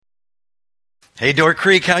Hey, Door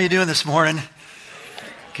Creek, how you doing this morning?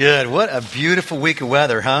 Good. What a beautiful week of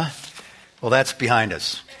weather, huh? Well, that's behind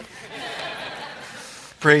us.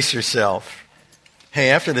 Brace yourself. Hey,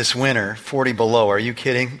 after this winter, 40 below, are you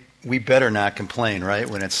kidding? We better not complain, right,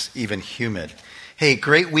 when it's even humid. Hey,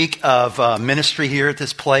 great week of ministry here at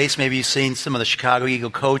this place. Maybe you've seen some of the Chicago Eagle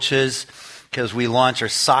coaches because we launched our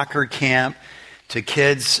soccer camp to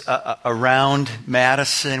kids around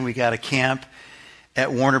Madison. We got a camp at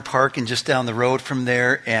Warner Park and just down the road from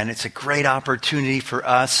there, and it's a great opportunity for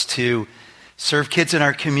us to serve kids in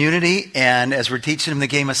our community, and as we're teaching them the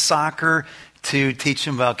game of soccer, to teach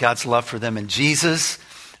them about God's love for them and Jesus.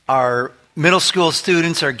 Our middle school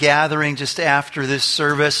students are gathering just after this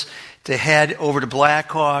service to head over to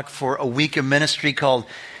Blackhawk for a week of ministry called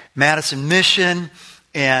Madison Mission,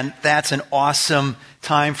 and that's an awesome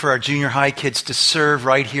time for our junior high kids to serve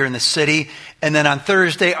right here in the city. And then on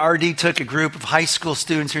Thursday, RD took a group of high school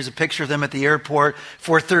students. Here's a picture of them at the airport,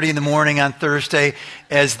 4:30 in the morning on Thursday,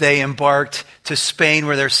 as they embarked to Spain,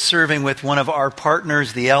 where they're serving with one of our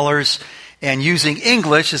partners, the Ellers, and using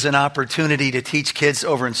English as an opportunity to teach kids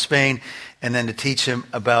over in Spain and then to teach them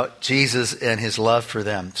about Jesus and his love for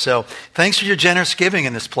them. So thanks for your generous giving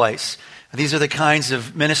in this place. These are the kinds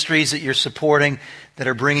of ministries that you're supporting that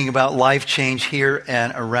are bringing about life change here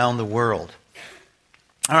and around the world.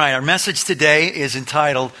 All right, our message today is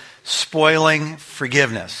entitled Spoiling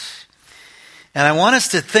Forgiveness. And I want us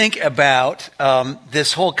to think about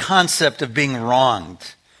this whole concept of being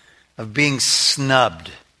wronged, of being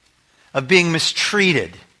snubbed, of being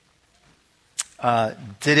mistreated.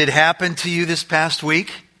 Did it happen to you this past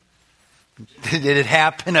week? Did it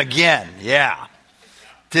happen again? Yeah.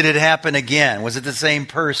 Did it happen again? Was it the same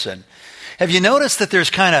person? Have you noticed that there's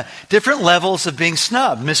kind of different levels of being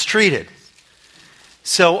snubbed, mistreated?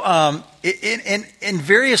 So in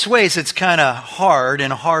various ways, it's kind of hard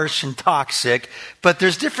and harsh and toxic, but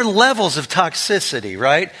there's different levels of toxicity,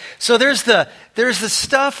 right? So there's the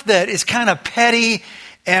stuff that is kind of petty,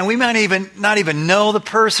 and we might not even know the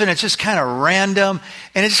person. It's just kind of random,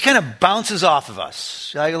 and it just kind of bounces off of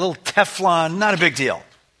us. Like a little Teflon, not a big deal.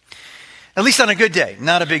 At least on a good day,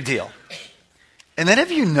 not a big deal. And then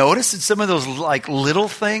have you noticed that some of those like little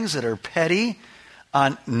things that are petty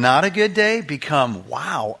on not a good day become,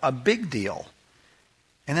 wow, a big deal.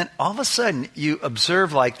 And then all of a sudden you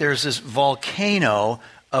observe like there's this volcano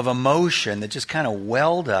of emotion that just kind of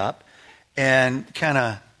welled up and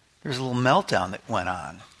there's a little meltdown that went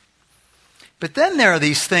on. But then there are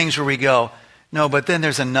these things where we go, no, but then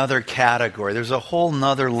there's another category. There's a whole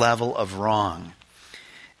nother level of wrong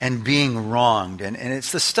and being wronged. And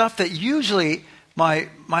it's the stuff that usually, my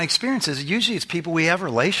experience is, usually it's people we have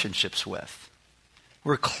relationships with.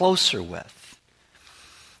 We're closer with.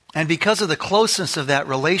 And because of the closeness of that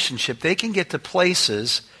relationship, they can get to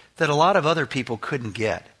places that a lot of other people couldn't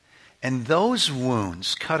get. And those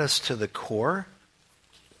wounds cut us to the core.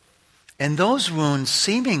 And those wounds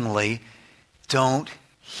seemingly don't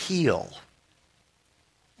heal.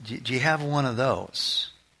 Do you have one of those?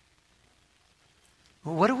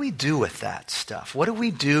 What do we do with that stuff? What do we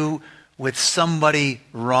do with somebody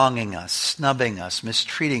wronging us, snubbing us,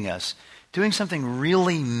 mistreating us, doing something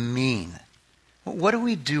really mean? What do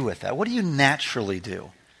we do with that? What do you naturally do?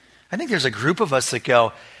 I think there's a group of us that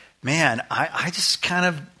go, man, I just kind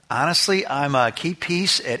of, honestly, I'm a keep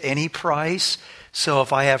peace at any price. So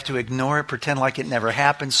if I have to ignore it, pretend like it never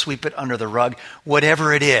happened, sweep it under the rug,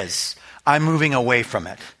 whatever it is, I'm moving away from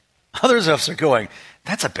it. Others of us are going,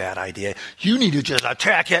 that's a bad idea. You need to just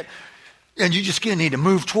attack it, and you just need to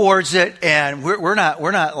move towards it. And we're not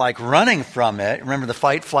like running from it. Remember the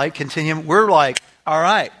fight, flight continuum? We're like, all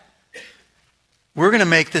right, we're going to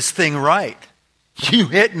make this thing right. You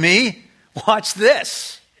hit me, watch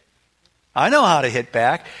this. I know how to hit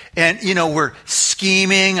back. And, we're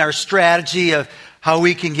scheming our strategy of how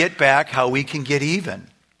we can get back, how we can get even.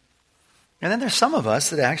 And then there's some of us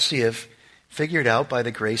that actually have figured out by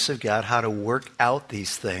the grace of God how to work out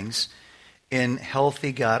these things in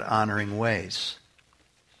healthy, God-honoring ways.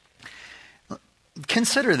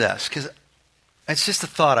 Consider this, because it's just a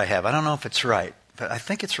thought I have. I don't know if it's right, but I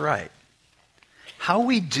think it's right. How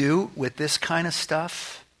we do with this kind of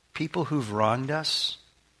stuff, people who've wronged us,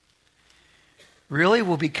 really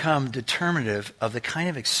will become determinative of the kind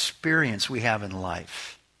of experience we have in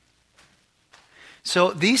life.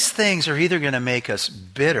 So these things are either going to make us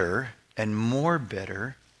bitter and more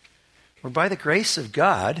bitter, or by the grace of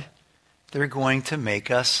God, they're going to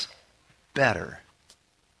make us better.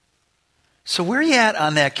 So where are you at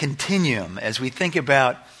on that continuum as we think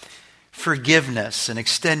about forgiveness and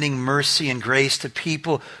extending mercy and grace to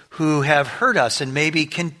people who have hurt us and maybe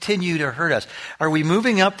continue to hurt us? Are we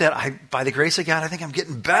moving up that, by the grace of God, I think I'm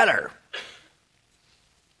getting better?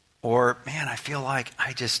 Or, man, I feel like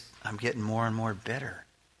I'm getting more and more bitter.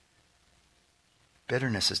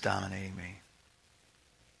 Bitterness is dominating me.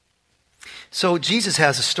 So Jesus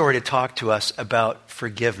has a story to talk to us about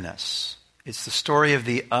forgiveness. It's the story of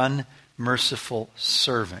the unmerciful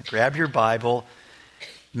servant. Grab your Bible,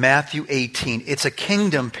 Matthew 18. It's a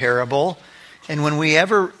kingdom parable. And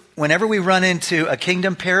whenever we run into a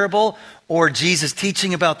kingdom parable or Jesus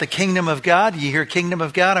teaching about the kingdom of God, you hear kingdom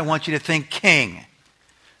of God, I want you to think king.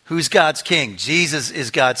 Who's God's king? Jesus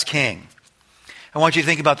is God's king. I want you to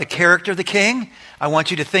think about the character of the king. I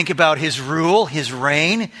want you to think about his rule, his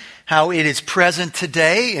reign, how it is present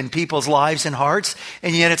today in people's lives and hearts,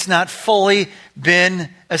 and yet it's not fully been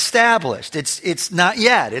established. It's not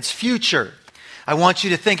yet. It's future. I want you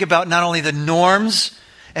to think about not only the norms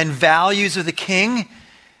and values of the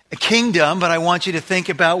kingdom, but I want you to think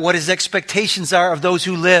about what his expectations are of those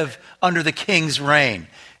who live under the king's reign,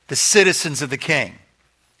 the citizens of the king.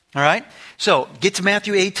 All right? So, get to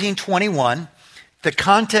Matthew 18:21. The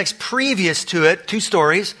context previous to it, two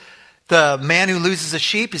stories. The man who loses a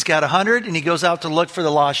sheep, he's got 100, and he goes out to look for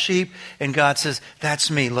the lost sheep, and God says,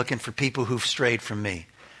 that's me looking for people who've strayed from me.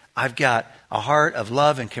 I've got a heart of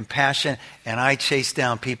love and compassion, and I chase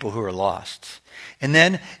down people who are lost. And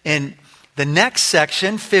then in the next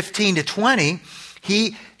section, 15 to 20,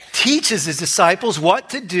 he teaches his disciples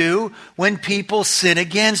what to do when people sin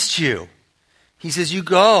against you. He says, you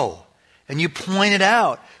go and you point it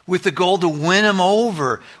out with the goal to win them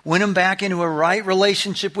over, win them back into a right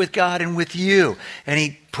relationship with God and with you. And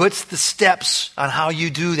he puts the steps on how you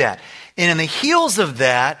do that. And in the heels of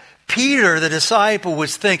that, Peter, the disciple,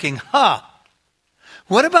 was thinking,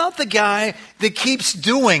 what about the guy that keeps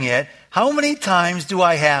doing it? How many times do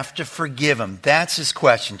I have to forgive him? That's his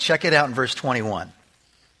question. Check it out in verse 21.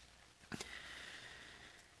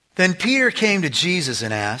 Then Peter came to Jesus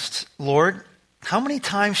and asked, Lord, how many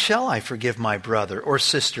times shall I forgive my brother or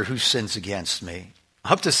sister who sins against me?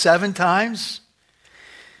 Up to 7 times?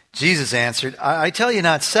 Jesus answered, I tell you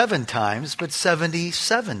not 7 times, but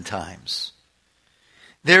 77 times.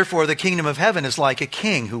 Therefore, the kingdom of heaven is like a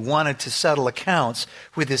king who wanted to settle accounts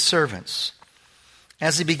with his servants.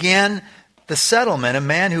 As he began the settlement, a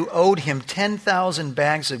man who owed him 10,000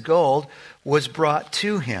 bags of gold was brought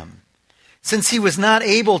to him. Since he was not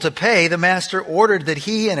able to pay, the master ordered that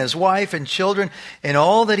he and his wife and children and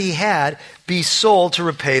all that he had be sold to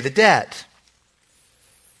repay the debt.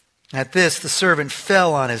 At this, the servant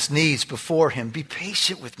fell on his knees before him. Be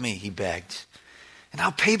patient with me, he begged, and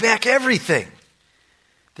I'll pay back everything.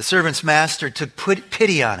 The servant's master took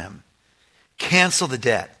pity on him, canceled the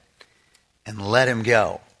debt, and let him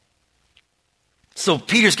go. So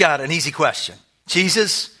Peter's got an easy question.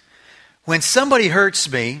 Jesus, when somebody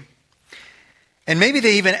hurts me, and maybe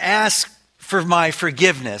they even ask for my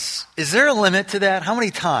forgiveness, is there a limit to that? How many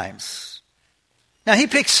times? Now, he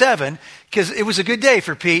picked 7 because it was a good day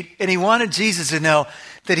for Pete, and he wanted Jesus to know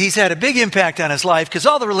that he's had a big impact on his life because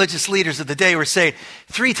all the religious leaders of the day were saying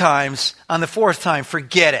 3 times, on the 4th time,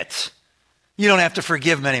 forget it. You don't have to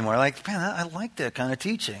forgive him anymore. Like, man, I like that kind of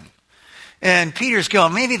teaching. And Peter's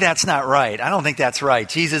going, maybe that's not right. I don't think that's right.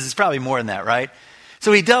 Jesus, is probably more than that, right?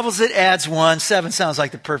 So he doubles it, adds 1. 7 sounds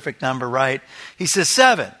like the perfect number, right? He says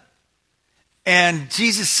 7. And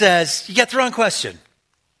Jesus says, you got the wrong question.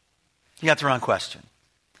 You got the wrong question.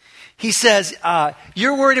 He says,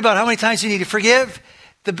 you're worried about how many times you need to forgive?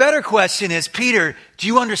 The better question is, Peter, do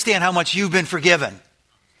you understand how much you've been forgiven?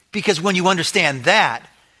 Because when you understand that,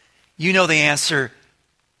 you know the answer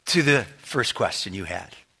to the first question you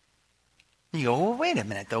had. You go, well, wait a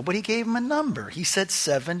minute, though. But he gave him a number. He said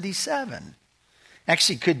 77.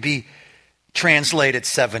 Actually, it could be translated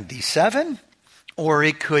 77, or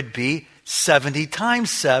it could be 70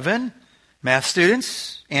 times 7. Math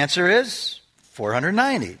students, answer is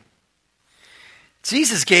 490.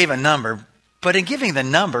 Jesus gave a number, but in giving the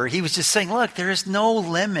number, he was just saying, look, there is no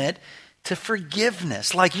limit to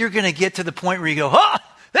forgiveness. Like you're going to get to the point where you go,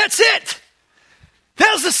 that's it.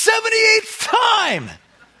 That was the 78th time.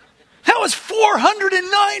 That was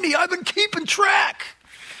 490. I've been keeping track.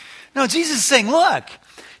 No, Jesus is saying, look,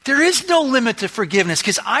 there is no limit to forgiveness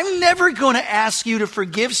because I'm never going to ask you to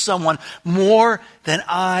forgive someone more than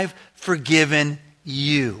I've forgiven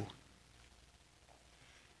you.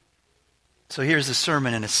 So here's the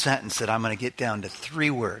sermon in a sentence that I'm going to get down to 3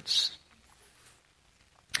 words.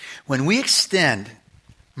 When we extend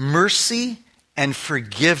mercy and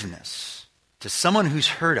forgiveness to someone who's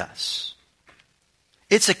hurt us,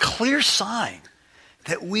 it's a clear sign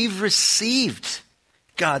that we've received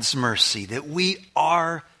God's mercy, that we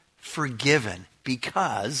are forgiven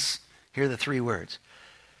because, here are the three words,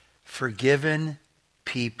 forgiven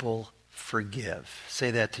people forgive.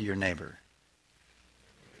 Say that to your neighbor.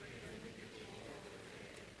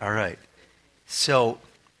 All right. So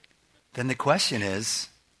then the question is,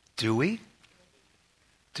 do we?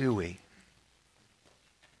 Do we?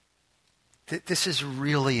 This is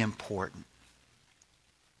really important.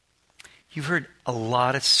 You've heard a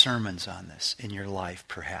lot of sermons on this in your life,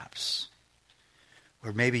 perhaps.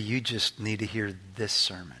 Or maybe you just need to hear this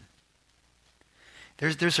sermon.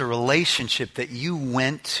 There's a relationship that you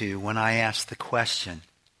went to when I asked the question,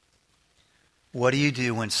 what do you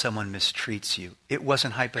do when someone mistreats you? It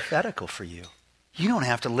wasn't hypothetical for you. You don't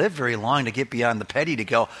have to live very long to get beyond the petty to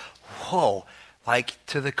go, whoa, like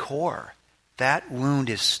to the core. That wound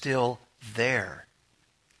is still there.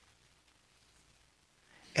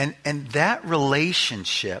 And that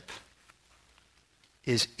relationship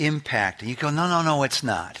is impacting. You go, no, it's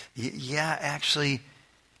not. Yeah, actually,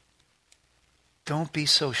 don't be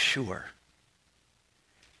so sure.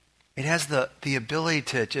 It has the ability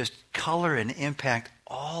to just color and impact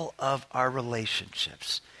all of our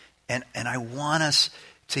relationships. And I want us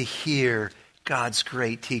to hear God's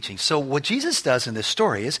great teaching. So what Jesus does in this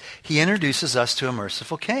story is he introduces us to a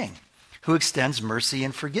merciful king who extends mercy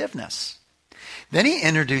and forgiveness. Then he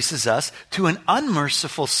introduces us to an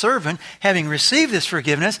unmerciful servant, having received this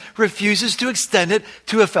forgiveness, refuses to extend it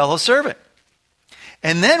to a fellow servant.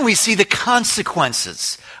 And then we see the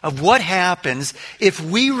consequences of what happens if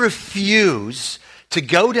we refuse to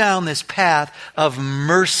go down this path of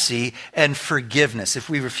mercy and forgiveness. If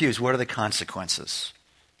we refuse, what are the consequences?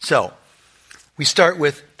 So, we start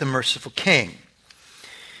with the merciful king.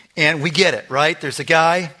 And we get it, right? There's a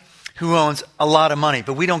guy who owns a lot of money,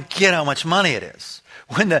 but we don't get how much money it is.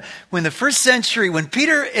 When the first century, when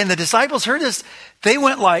Peter and the disciples heard this, they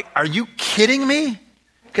went like, are you kidding me?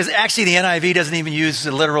 Because actually the NIV doesn't even use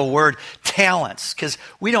the literal word talents, because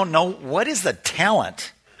we don't know what is the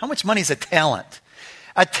talent. How much money is a talent?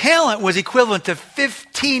 A talent was equivalent to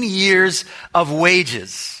 15 years of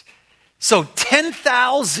wages. So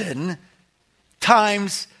 10,000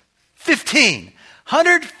 times 15.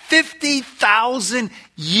 150,000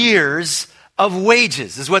 years of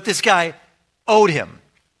wages is what this guy owed him.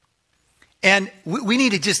 And we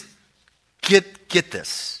need to just get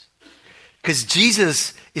this. Because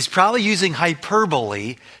Jesus is probably using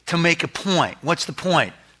hyperbole to make a point. What's the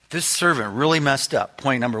point? This servant really messed up.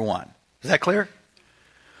 Point number one. Is that clear?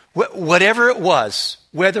 Whatever it was,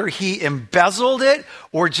 whether he embezzled it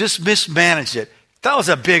or just mismanaged it, that was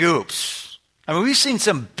a big oops. I mean, we've seen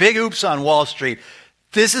some big oops on Wall Street.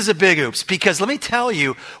 This is a big oops, because let me tell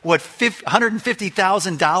you what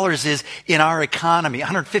 $150,000 is in our economy.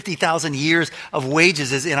 150,000 years of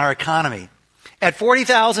wages is in our economy. At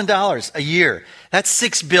 $40,000 a year, that's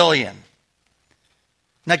 $6 billion.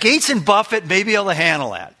 Now, Gates and Buffett may be able to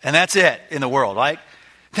handle that, and that's it in the world, right?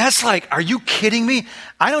 That's like, are you kidding me?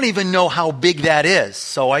 I don't even know how big that is,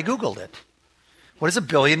 so I Googled it. What does $1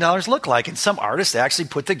 billion look like? And some artists actually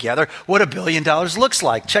put together what $1 billion looks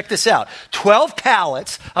like. Check this out. 12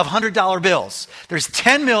 pallets of $100 bills. There's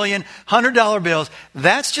 10 million $100 bills.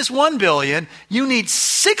 That's just 1 billion. You need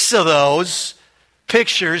 6 of those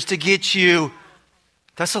pictures to get you.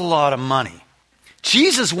 That's a lot of money.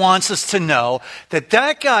 Jesus wants us to know that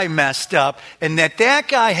that guy messed up and that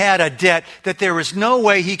guy had a debt that there was no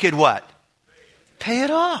way he could what? Pay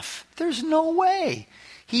it off. There's no way.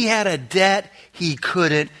 He had a debt he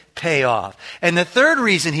couldn't pay off. And the third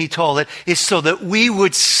reason he told it is so that we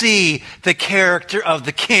would see the character of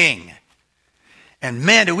the king. And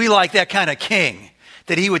man, do we like that kind of king.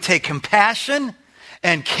 That he would take compassion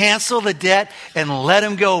and cancel the debt and let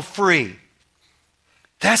him go free.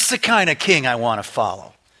 That's the kind of king I want to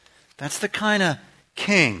follow. That's the kind of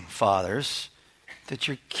king, fathers, that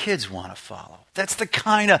your kids want to follow. That's the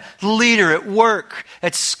kind of leader at work,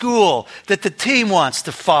 at school, that the team wants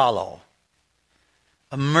to follow.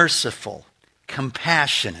 A merciful,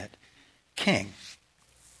 compassionate king.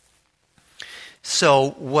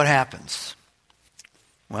 So what happens?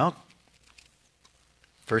 Well,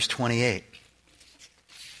 verse 28.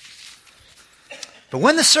 But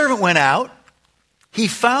when the servant went out, he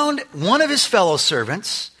found one of his fellow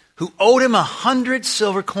servants who owed him 100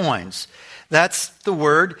 silver coins. That's the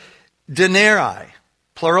word denarii,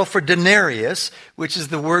 plural for denarius, which is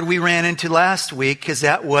the word we ran into last week because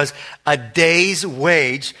that was a day's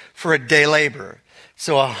wage for a day laborer.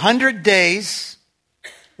 So 100 days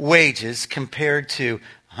wages compared to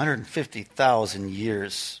 150,000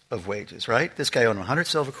 years of wages, right? This guy owed him 100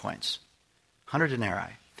 silver coins, 100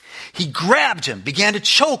 denarii. He grabbed him, began to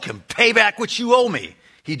choke him. Pay back what you owe me,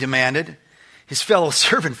 he demanded. His fellow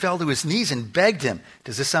servant fell to his knees and begged him.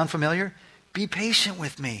 Does this sound familiar? Be patient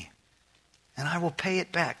with me, and I will pay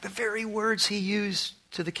it back. The very words he used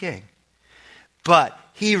to the king. But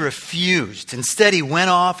he refused. Instead, he went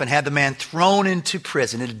off and had the man thrown into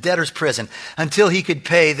prison, into debtor's prison, until he could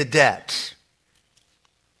pay the debt.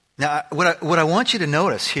 Now, what I want you to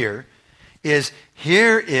notice here is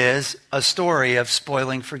a story of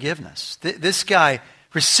spoiling forgiveness. This guy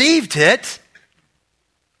received it,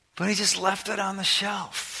 but he just left it on the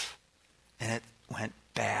shelf, and it went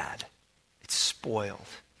bad. It spoiled.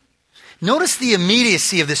 Notice the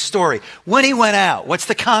immediacy of this story. When he went out, what's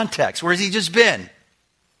the context? Where has he just been?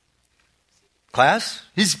 Class?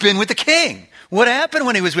 He's been with the king. What happened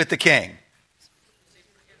when he was with the king?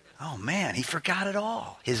 Oh man, he forgot it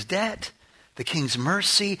all. His debt, the king's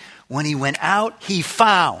mercy. When he went out, he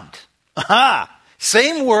found. Aha!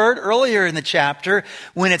 Same word earlier in the chapter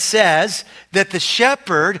when it says that the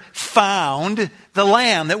shepherd found the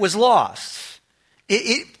lamb that was lost.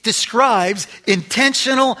 It describes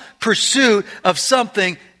intentional pursuit of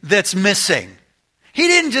something that's missing. He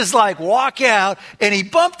didn't just walk out and he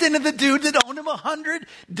bumped into the dude that owed him 100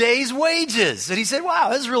 days' wages. And he said, wow,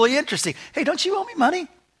 this is really interesting. Hey, don't you owe me money?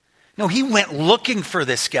 No, he went looking for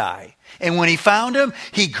this guy. And when he found him,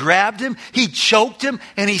 he grabbed him, he choked him,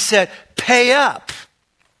 and he said, pay up.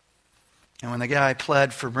 And when the guy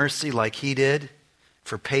pled for mercy like he did,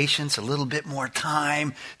 for patience, a little bit more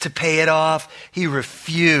time to pay it off, he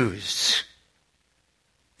refused.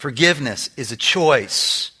 Forgiveness is a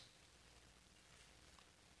choice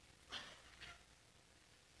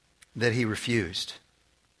that he refused.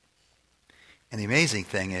 And the amazing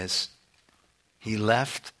thing is, he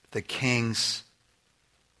left the king's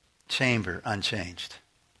chamber unchanged.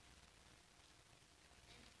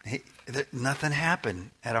 Nothing happened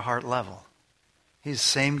at a heart level. He's the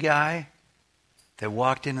same guy that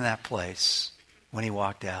walked into that place when he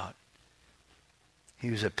walked out.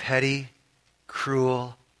 He was a petty,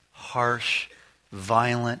 cruel, harsh,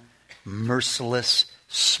 violent, merciless,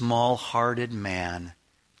 small-hearted man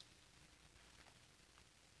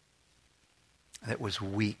that was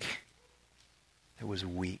weak,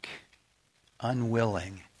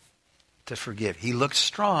 unwilling to forgive. He looked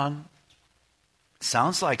strong,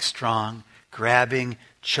 sounds like strong, grabbing,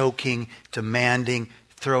 choking, demanding,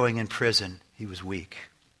 throwing in prison. He was weak.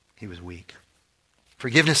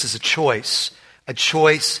 Forgiveness is a choice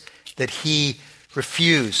that he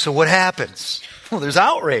refused. So what happens? Well, there's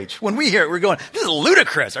outrage. When we hear it, we're going, this is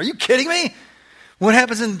ludicrous. Are you kidding me? What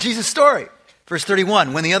happens in Jesus' story? Verse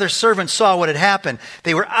 31, when the other servants saw what had happened,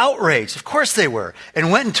 they were outraged. Of course they were.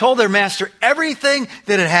 And went and told their master everything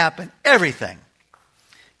that had happened. Everything.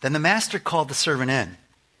 Then the master called the servant in.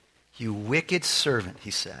 You wicked servant,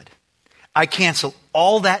 he said. I cancel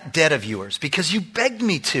all that debt of yours because you begged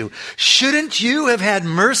me to. Shouldn't you have had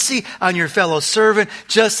mercy on your fellow servant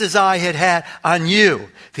just as I had on you?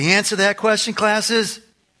 The answer to that question, class, is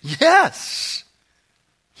yes.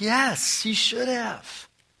 Yes, you should have.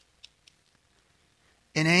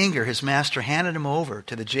 In anger, his master handed him over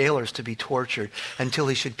to the jailers to be tortured until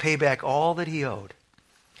he should pay back all that he owed.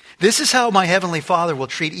 This is how my heavenly Father will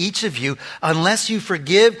treat each of you unless you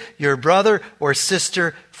forgive your brother or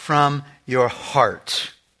sister from your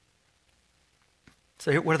heart.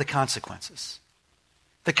 So what are the consequences?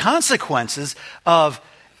 The consequences of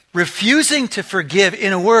refusing to forgive,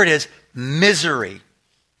 in a word, is misery.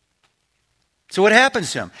 So what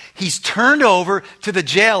happens to him? He's turned over to the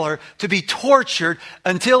jailer to be tortured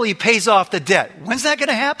until he pays off the debt. When's that going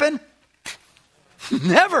to happen?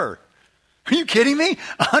 Never. Are you kidding me?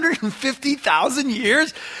 150,000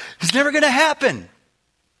 years? It's never going to happen.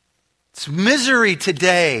 It's misery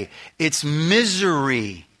today. It's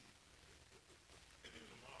misery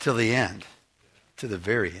till the end, to the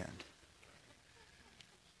very end.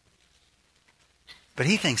 But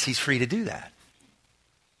he thinks he's free to do that.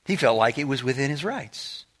 He felt like it was within his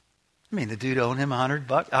rights. I mean, the dude owed him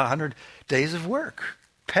 100 days of work,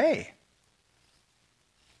 pay.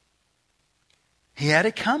 He had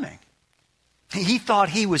it coming. He thought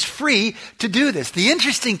he was free to do this. The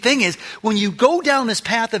interesting thing is, when you go down this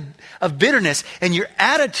path of bitterness and your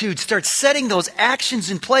attitude starts setting those actions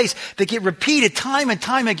in place that get repeated time and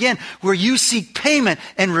time again, where you seek payment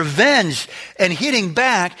and revenge and hitting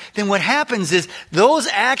back, then what happens is those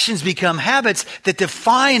actions become habits that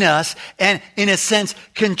define us and, in a sense,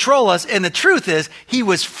 control us. And the truth is, he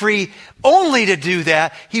was free only to do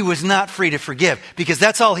that. He was not free to forgive, because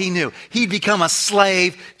that's all he knew. He'd become a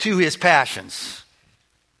slave to his passions.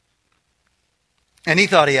 And he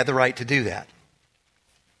thought he had the right to do that.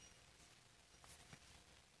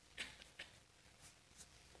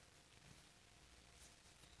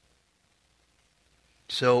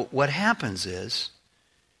 So what happens is,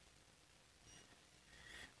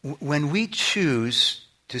 when we choose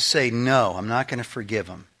to say, no, I'm not going to forgive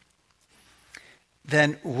him,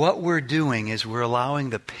 then what we're doing is we're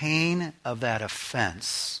allowing the pain of that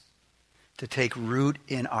offense to take root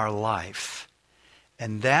in our life.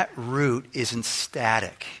 And that root isn't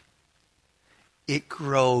static. It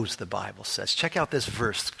grows, the Bible says. Check out this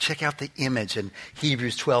verse. Check out the image in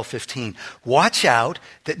Hebrews 12:15. Watch out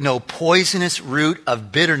that no poisonous root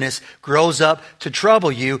of bitterness grows up to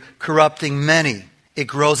trouble you, corrupting many. It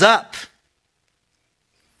grows up.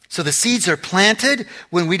 So the seeds are planted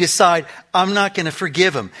when we decide, I'm not going to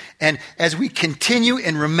forgive them. And as we continue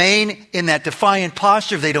and remain in that defiant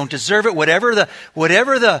posture, if they don't deserve it, whatever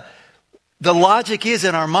the logic is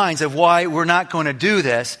in our minds of why we're not going to do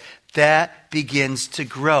this, that begins to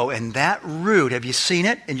grow. And that root, have you seen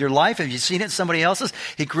it in your life? Have you seen it in somebody else's?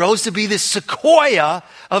 It grows to be this sequoia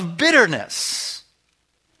of bitterness.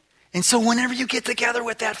 And so whenever you get together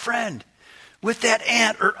with that friend, with that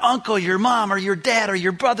aunt or uncle, your mom or your dad or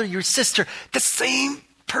your brother, your sister, the same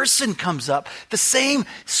person comes up. The same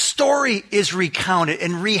story is recounted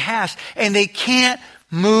and rehashed, and they can't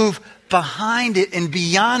move behind it and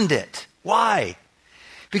beyond it. Why?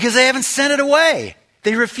 Because they haven't sent it away.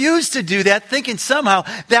 They refuse to do that, thinking somehow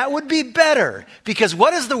that would be better. Because what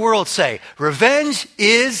does the world say? Revenge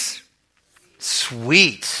is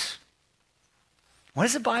sweet. What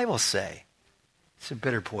does the Bible say? It's a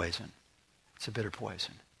bitter poison. It's a bitter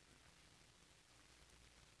poison.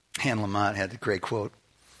 Anne Lamott had the great quote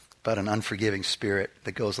about an unforgiving spirit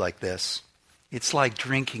that goes like this. It's like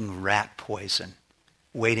drinking rat poison,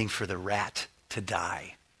 waiting for the rat to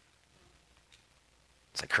die.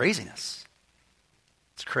 It's like craziness.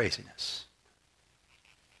 It's craziness.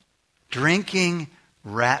 Drinking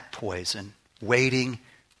rat poison, waiting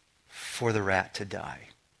for the rat to die.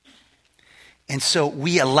 And so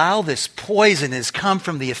we allow this poison that has come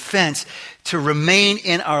from the offense to remain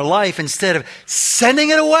in our life instead of sending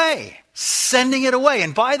it away. Sending it away.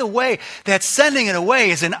 And by the way, that sending it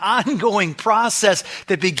away is an ongoing process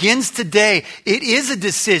that begins today. It is a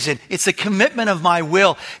decision. It's a commitment of my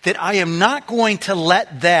will that I am not going to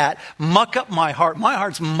let that muck up my heart. My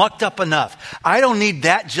heart's mucked up enough. I don't need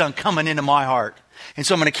that junk coming into my heart. And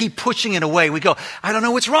so I'm going to keep pushing it away. We go, I don't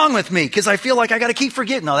know what's wrong with me because I feel like I got to keep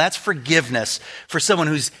forgetting. No, that's forgiveness for someone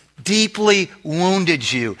who's deeply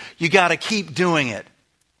wounded you. You got to keep doing it.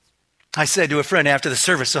 I said to a friend after the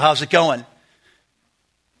service, so how's it going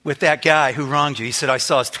with that guy who wronged you? He said, I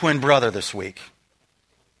saw his twin brother this week.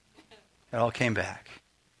 It all came back.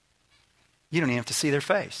 You don't even have to see their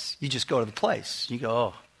face. You just go to the place. You go,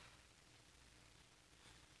 oh.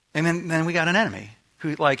 And then we got an enemy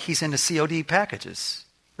who, like, he's into COD packages,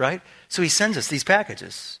 right? So he sends us these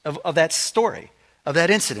packages of that story, of that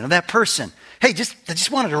incident, of that person. Hey, I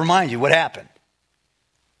just wanted to remind you what happened.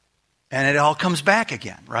 And it all comes back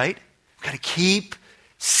again, right? We've got to keep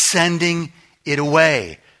sending it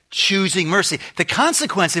away, choosing mercy. The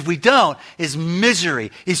consequence, if we don't, is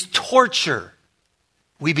misery, is torture.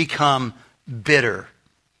 We become bitter.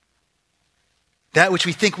 That which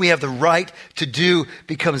we think we have the right to do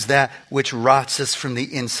becomes that which rots us from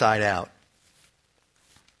the inside out.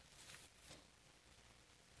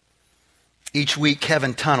 Each week,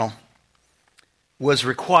 Kevin Tunnell was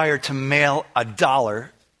required to mail $1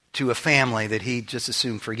 to a family that he'd just as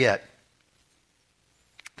soon forget.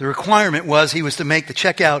 The requirement was he was to make the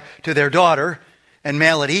check out to their daughter and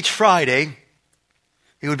mail it each Friday.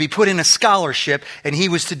 It would be put in a scholarship, and he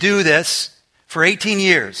was to do this for 18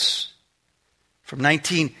 years. From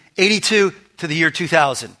 1982 to the year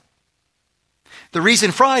 2000. The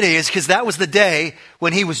reason Friday is because that was the day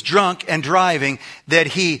when he was drunk and driving that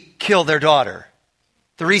he killed their daughter.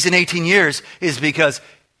 The reason 18 years is because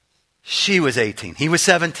she was 18. He was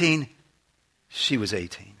 17. She was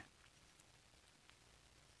 18.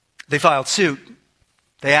 They filed suit.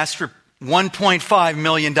 They asked for $1.5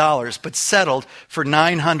 million, but settled for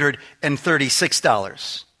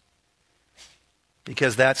 $936.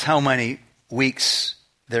 Because that's how many weeks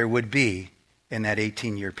there would be in that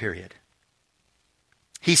 18-year period.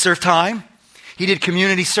 He served time. He did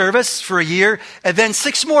community service for a year and then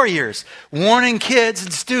 6 more years, warning kids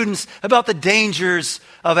and students about the dangers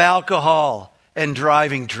of alcohol and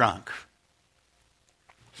driving drunk.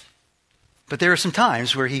 But there were some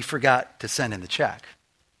times where he forgot to send in the check.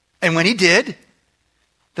 And when he did,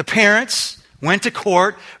 the parents went to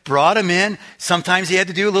court, brought him in. Sometimes he had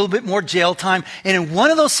to do a little bit more jail time. And in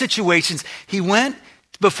one of those situations, he went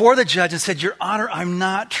before the judge and said, Your Honor, I'm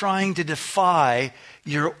not trying to defy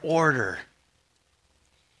your order.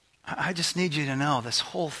 I just need you to know this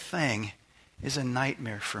whole thing is a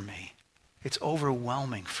nightmare for me. It's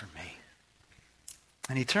overwhelming for me.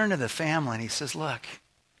 And he turned to the family and he says, look,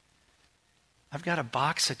 I've got a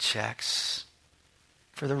box of checks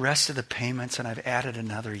for the rest of the payments and I've added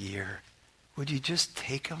another year. Would you just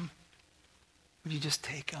take them? Would you just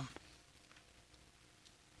take them?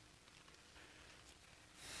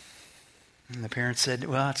 And the parents said,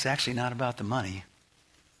 well, it's actually not about the money.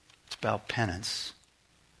 It's about penance.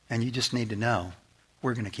 And you just need to know,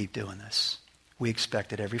 we're going to keep doing this. We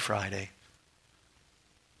expect it every Friday.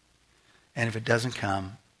 And if it doesn't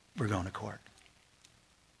come, we're going to court.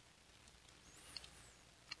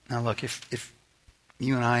 Now look, if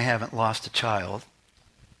you and I haven't lost a child,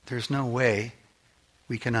 there's no way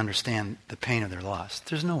we can understand the pain of their loss.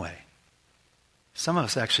 There's no way. Some of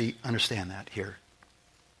us actually understand that here.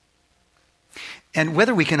 And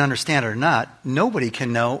whether we can understand it or not, nobody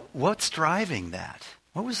can know what's driving that.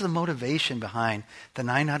 What was the motivation behind the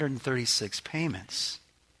 936 payments?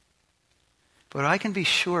 But what I can be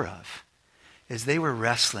sure of is they were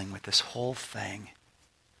wrestling with this whole thing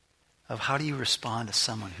of how do you respond to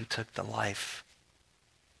someone who took the life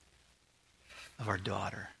of our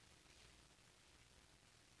daughter.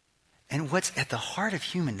 And what's at the heart of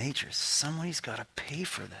human nature is somebody's got to pay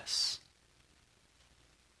for this.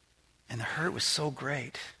 And the hurt was so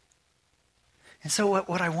great. And so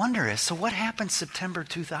what I wonder is, so what happened September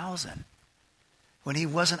 2000 when he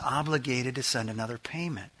wasn't obligated to send another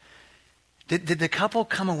payment? Did the couple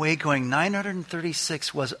come away going,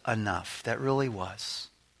 936 was enough? That really was.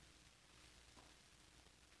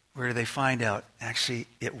 Or did they find out, actually,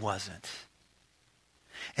 it wasn't?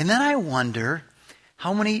 And then I wonder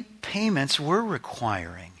how many payments we're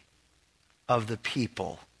requiring of the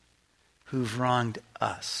people who've wronged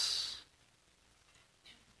us.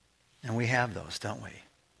 And we have those, don't we?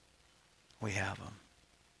 We have them.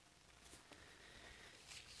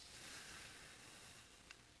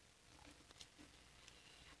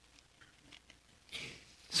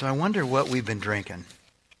 So I wonder what we've been drinking.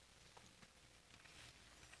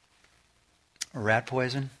 Rat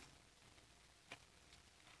poison?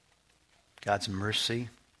 God's mercy?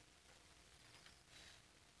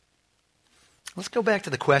 Let's go back to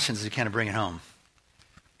the questions as you kind of bring it home.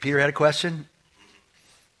 Peter had a question.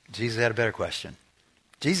 Jesus had a better question.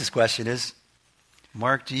 Jesus' question is,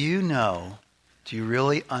 Mark, do you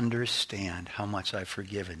really understand how much I've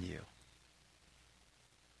forgiven you?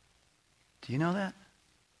 Do you know that?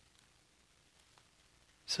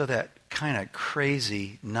 So that kind of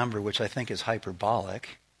crazy number, which I think is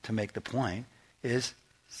hyperbolic to make the point, is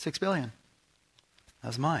 $6 billion.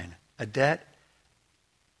 That's mine. A debt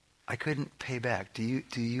I couldn't pay back. Do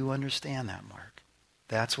you understand that, Mark?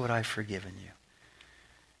 That's what I've forgiven you.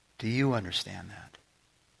 Do you understand that?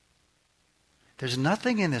 There's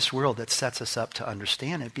nothing in this world that sets us up to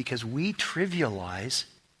understand it because we trivialize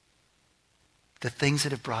the things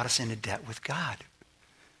that have brought us into debt with God.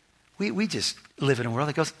 We just live in a world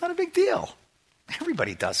that goes, not a big deal.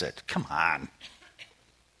 Everybody does it. Come on.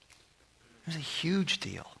 It was a huge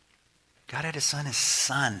deal. God had to send his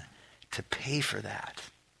son to pay for that.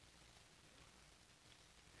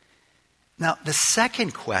 Now, the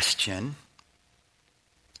second question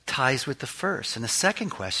ties with the first. And the second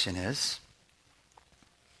question is,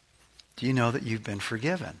 do you know that you've been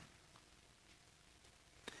forgiven?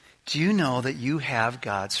 Do you know that you have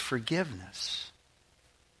God's forgiveness?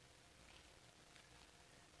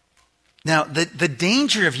 Now, the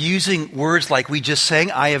danger of using words like we just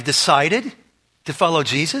sang, I have decided to follow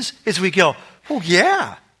Jesus, is we go, oh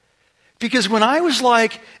yeah. Because when I was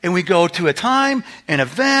like, and we go to a time, an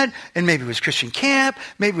event, and maybe it was Christian camp,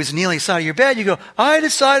 maybe it was kneeling beside your bed, you go, I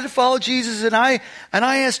decided to follow Jesus, and I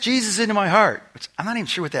asked Jesus into my heart. I'm not even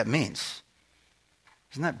sure what that means.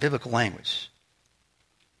 Isn't that biblical language?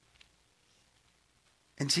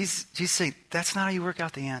 And Jesus saying, that's not how you work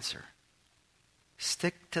out the answer.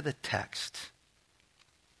 Stick to the text.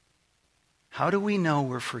 How do we know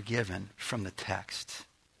we're forgiven from the text?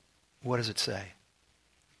 What does it say?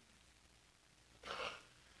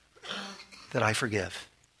 That I forgive.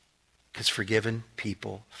 Because forgiven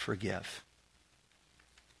people forgive.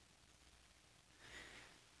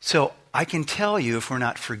 So I can tell you if we're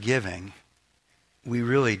not forgiving, we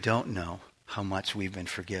really don't know how much we've been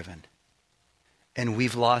forgiven. And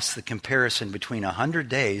we've lost the comparison between 100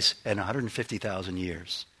 days and 150,000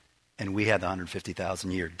 years. And we had the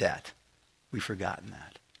 150,000 year debt. We've forgotten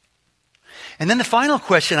that. And then the final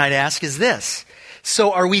question I'd ask is this.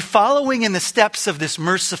 So are we following in the steps of this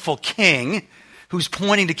merciful king who's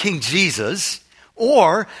pointing to King Jesus?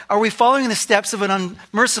 Or are we following in the steps of an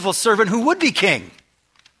unmerciful servant who would be king?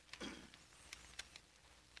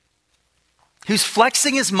 who's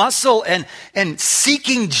flexing his muscle and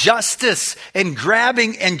seeking justice and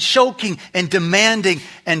grabbing and choking and demanding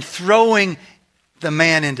and throwing the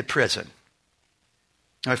man into prison?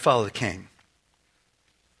 Do I follow the king?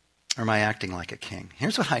 Or am I acting like a king?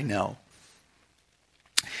 Here's what I know.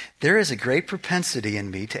 There is a great propensity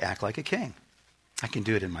in me to act like a king. I can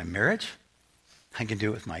do it in my marriage. I can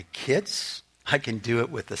do it with my kids. I can do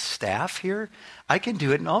it with the staff here. I can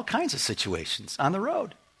do it in all kinds of situations on the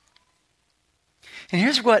road. And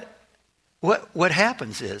here's what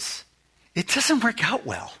happens is, it doesn't work out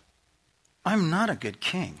well. I'm not a good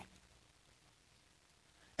king.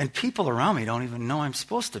 And people around me don't even know I'm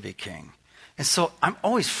supposed to be king. And so I'm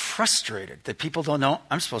always frustrated that people don't know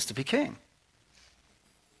I'm supposed to be king.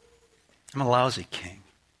 I'm a lousy king.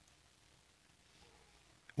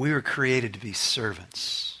 We were created to be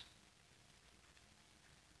servants.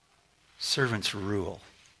 Servants rule,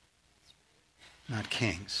 not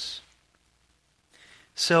kings.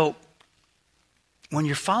 So, when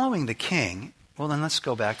you're following the king, well, then let's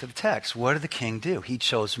go back to the text. What did the king do? He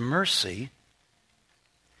chose mercy.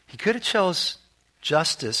 He could have chose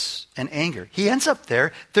justice and anger. He ends up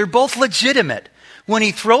there. They're both legitimate. When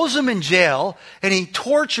he throws him in jail and he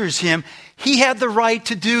tortures him, he had the right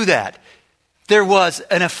to do that. There was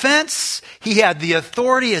an offense. He had the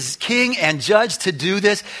authority as king and judge to do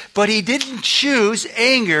this, but he didn't choose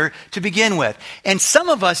anger to begin with. And some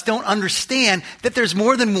of us don't understand that there's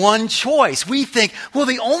more than one choice. We think, well,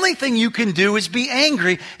 the only thing you can do is be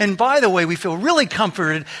angry. And by the way, we feel really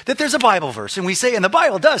comforted that there's a Bible verse. And we say, and the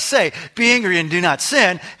Bible does say, be angry and do not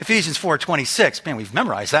sin. Ephesians 4:26. Man, we've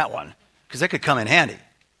memorized that one because that could come in handy.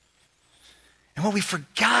 And what we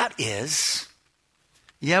forgot is,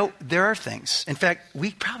 yeah, there are things. In fact,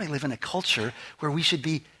 we probably live in a culture where we should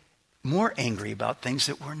be more angry about things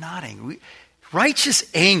that we're not angry. Righteous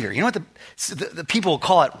anger. You know what the people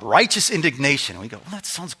call it? Righteous indignation. And we go, well, that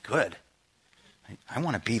sounds good. I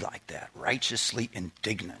want to be like that. Righteously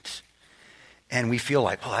indignant. And we feel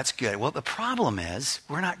like, oh, that's good. Well, the problem is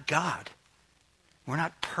we're not God. We're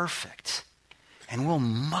not perfect. And we'll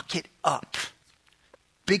muck it up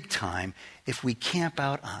big time if we camp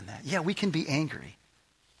out on that. Yeah, we can be angry.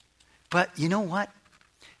 But you know what?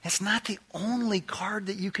 It's not the only card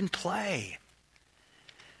that you can play.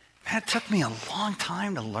 Man, it took me a long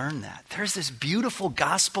time to learn that. There's this beautiful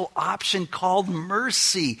gospel option called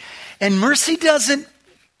mercy. And mercy doesn't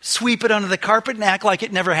sweep it under the carpet and act like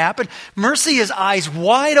it never happened. Mercy is eyes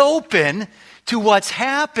wide open to what's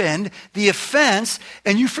happened, the offense,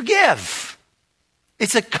 and you forgive.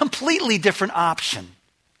 It's a completely different option.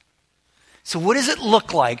 So what does it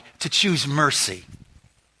look like to choose mercy?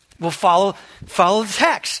 We'll follow the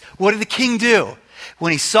text. What did the king do?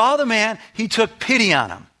 When he saw the man, he took pity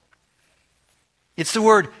on him. It's the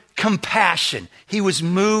word compassion. He was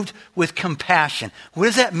moved with compassion. What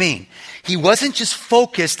does that mean? He wasn't just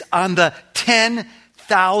focused on the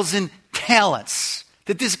 10,000 talents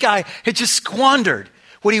that this guy had just squandered.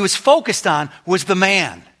 What he was focused on was the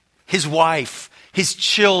man, his wife, his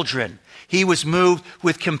children. He was moved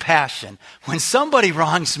with compassion. When somebody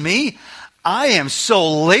wrongs me, I am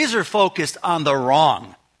so laser focused on the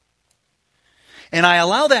wrong. And I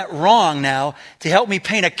allow that wrong now to help me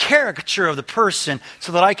paint a caricature of the person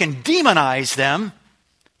so that I can demonize them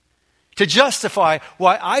to justify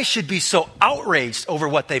why I should be so outraged over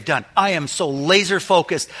what they've done. I am so laser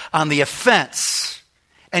focused on the offense.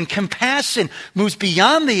 And compassion moves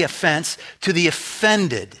beyond the offense to the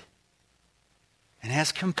offended and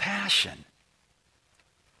has compassion.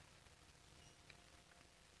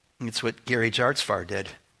 It's what Gary Jartzfar did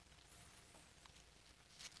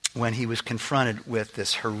when he was confronted with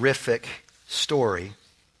this horrific story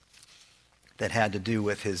that had to do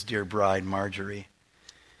with his dear bride, Marjorie,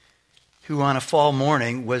 who on a fall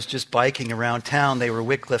morning was just biking around town. They were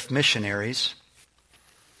Wycliffe missionaries,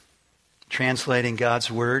 translating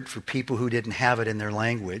God's word for people who didn't have it in their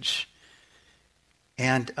language.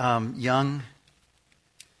 And young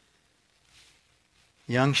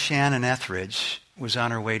Shannon Etheridge was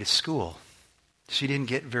on her way to school. She didn't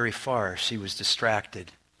get very far. She was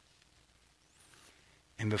distracted.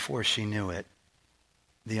 And before she knew it,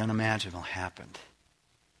 the unimaginable happened.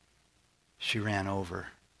 She ran over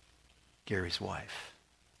Gary's wife.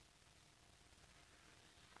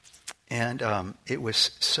 And it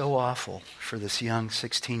was so awful for this young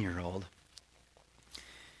 16-year-old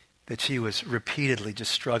that she was repeatedly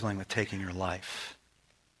just struggling with taking her life.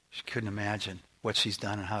 She couldn't imagine what she's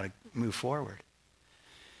done and how to move forward.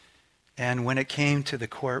 And when it came to the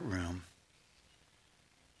courtroom,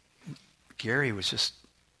 Gary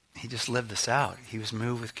he just lived this out. He was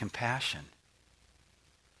moved with compassion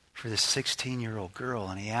for this 16-year-old girl,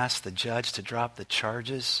 and he asked the judge to drop the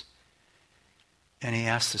charges, and he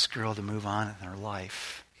asked this girl to move on in her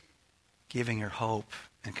life, giving her hope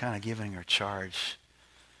and kind of giving her charge.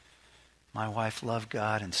 My wife loved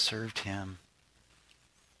God and served him,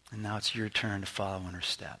 and now it's your turn to follow in her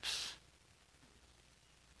steps.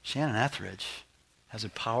 Shannon Etheridge has a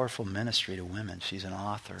powerful ministry to women. She's an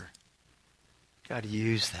author. God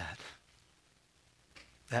used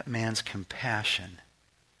that man's compassion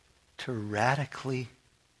to radically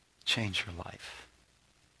change her life.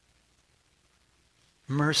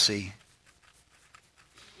 Mercy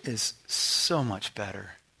is so much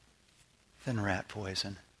better than rat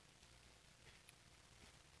poison.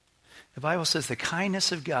 The Bible says the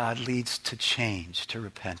kindness of God leads to change, to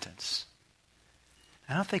repentance.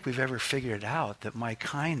 I don't think we've ever figured out that my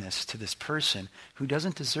kindness to this person who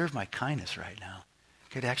doesn't deserve my kindness right now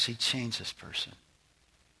could actually change this person.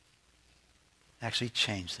 Actually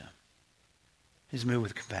change them. He's moved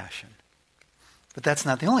with compassion. But that's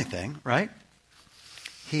not the only thing, right?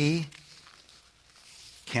 He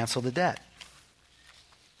canceled the debt.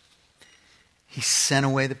 He sent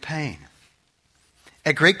away the pain.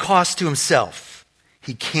 At great cost to himself,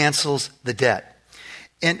 he cancels the debt.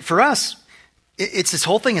 And for us, it's this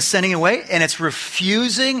whole thing is sending away, and it's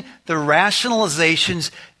refusing the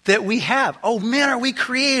rationalizations that we have. Oh man, are we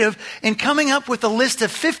creative in coming up with a list of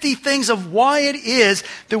 50 things of why it is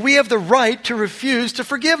that we have the right to refuse to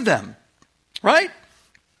forgive them. Right?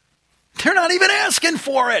 They're not even asking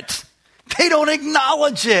for it. They don't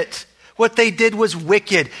acknowledge it. What they did was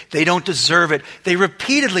wicked. They don't deserve it. They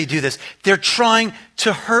repeatedly do this. They're trying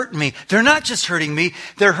to hurt me. They're not just hurting me.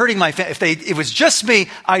 They're hurting my family. If it was just me,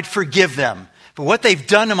 I'd forgive them. But what they've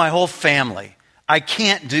done to my whole family, I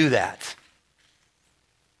can't do that.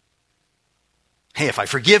 Hey, if I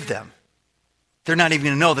forgive them, they're not even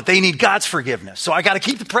going to know that they need God's forgiveness. So I got to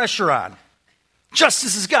keep the pressure on.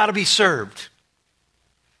 Justice has got to be served.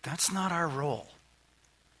 That's not our role.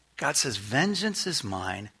 God says, vengeance is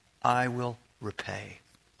mine. I will repay.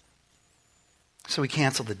 So we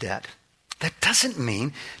canceled the debt. That doesn't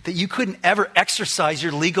mean that you couldn't ever exercise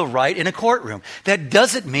your legal right in a courtroom. That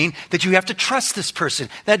doesn't mean that you have to trust this person.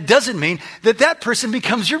 That doesn't mean that that person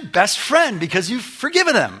becomes your best friend because you've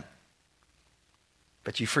forgiven them.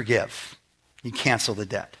 But you forgive. You cancel the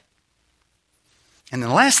debt. And the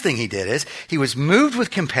last thing he did is he was moved with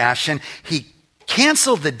compassion. He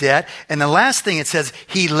canceled the debt. And the last thing it says,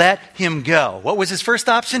 he let him go. What was his first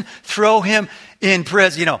option? Throw him in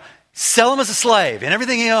prison. Sell him as a slave and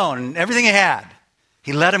everything he owned and everything he had.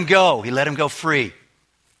 He let him go. He let him go free.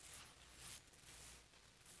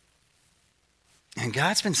 And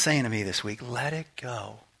God's been saying to me this week, let it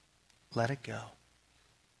go. Let it go.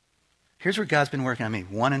 Here's where God's been working on me.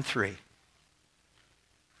 1 and 3.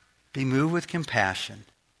 Be moved with compassion.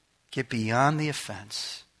 Get beyond the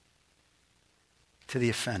offense to the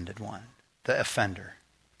offended one, the offender,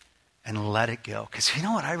 and let it go. Because you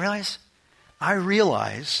know what I realize? I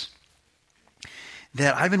realize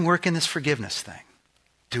that I've been working this forgiveness thing,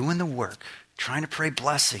 doing the work, trying to pray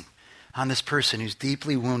blessing on this person who's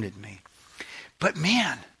deeply wounded me. But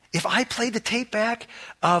man, if I played the tape back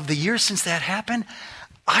of the years since that happened,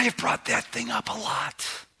 I have brought that thing up a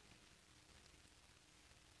lot.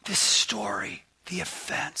 This story, the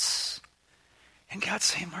offense. And God's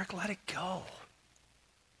saying, Mark, let it go.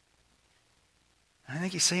 And I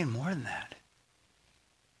think he's saying more than that.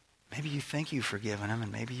 Maybe you think you've forgiven him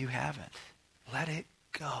and maybe you haven't. Let it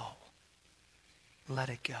go. Let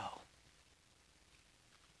it go.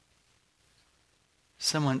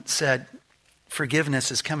 Someone said,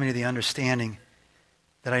 forgiveness is coming to the understanding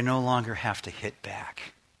that I no longer have to hit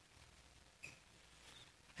back.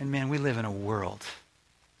 And man, we live in a world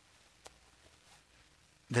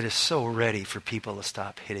that is so ready for people to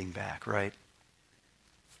stop hitting back, right?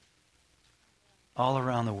 All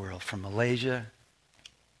around the world, from Malaysia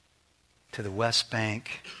to the West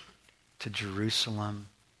Bank, to Jerusalem,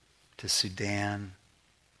 to Sudan,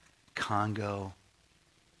 Congo,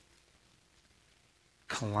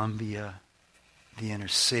 Colombia, the inner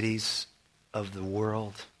cities of the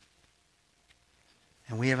world.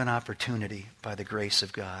 And we have an opportunity, by the grace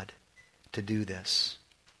of God, to do this.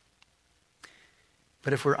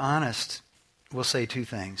 But if we're honest, we'll say two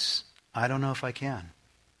things. I don't know if I can.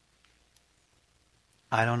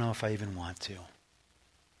 I don't know if I even want to.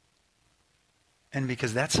 And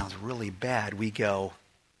because that sounds really bad, we go,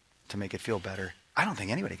 to make it feel better, I don't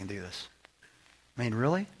think anybody can do this. I mean,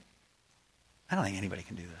 really? I don't think anybody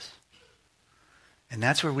can do this. And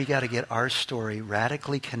that's where we got to get our story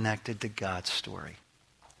radically connected to God's story.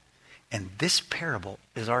 And this parable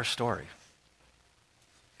is our story.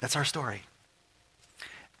 That's our story.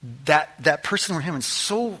 that person we're having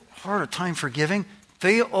so hard a time forgiving,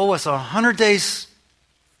 they owe us 100 days'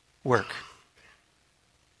 work.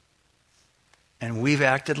 And we've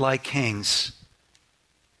acted like kings,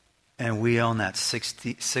 and we own that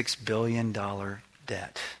 $66 billion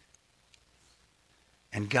debt.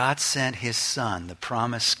 And God sent his son, the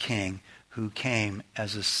promised king, who came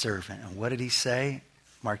as a servant. And what did he say?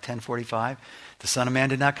 Mark 10:45. The Son of Man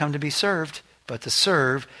did not come to be served, but to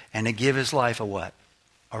serve and to give his life a what?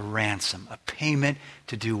 A ransom, a payment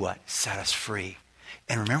to do what? Set us free.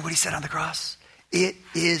 And remember what he said on the cross? It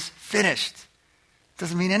is finished.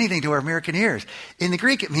 Doesn't mean anything to our American ears. In the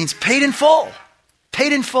Greek, it means paid in full.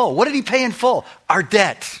 Paid in full. What did he pay in full? Our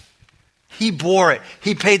debt. He bore it.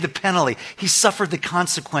 He paid the penalty. He suffered the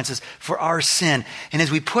consequences for our sin. And as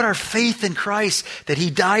we put our faith in Christ, that he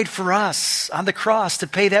died for us on the cross to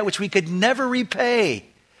pay that which we could never repay,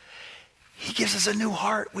 he gives us a new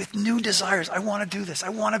heart with new desires. I want to do this. I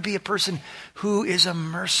want to be a person who is a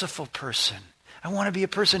merciful person. I want to be a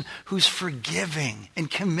person who's forgiving and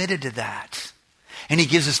committed to that. And he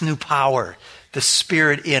gives us new power, the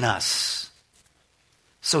Spirit in us.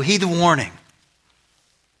 So heed the warning.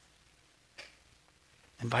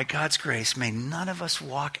 And by God's grace, may none of us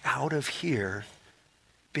walk out of here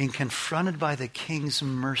being confronted by the King's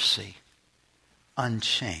mercy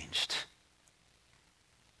unchanged.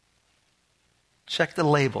 Check the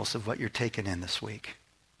labels of what you're taking in this week.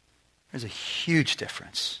 There's a huge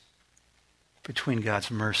difference between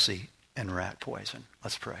God's mercy and rat poison.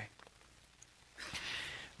 Let's pray.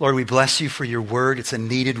 Lord, we bless you for your word. It's a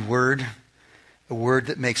needed word, a word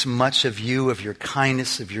that makes much of you, of your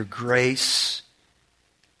kindness, of your grace.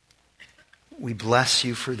 We bless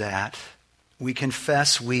you for that. We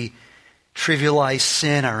confess we trivialize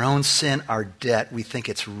sin, our own sin, our debt. We think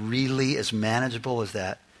it's really as manageable as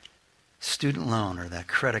that student loan or that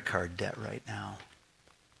credit card debt right now.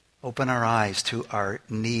 Open our eyes to our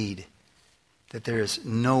need, that there is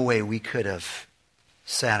no way we could have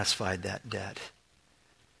satisfied that debt.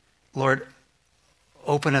 Lord,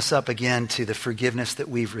 open us up again to the forgiveness that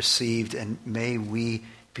we've received, and may we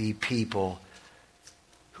be people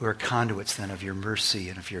who are conduits then of your mercy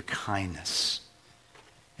and of your kindness.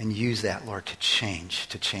 And use that, Lord, to change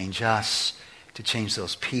us, to change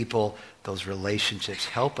those people, those relationships.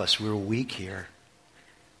 Help us. We're weak here.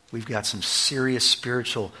 We've got some serious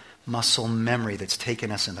spiritual muscle memory that's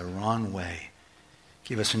taken us in the wrong way.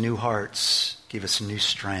 Give us new hearts. Give us new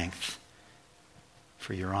strength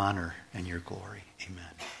for your honor and your glory.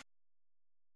 Amen.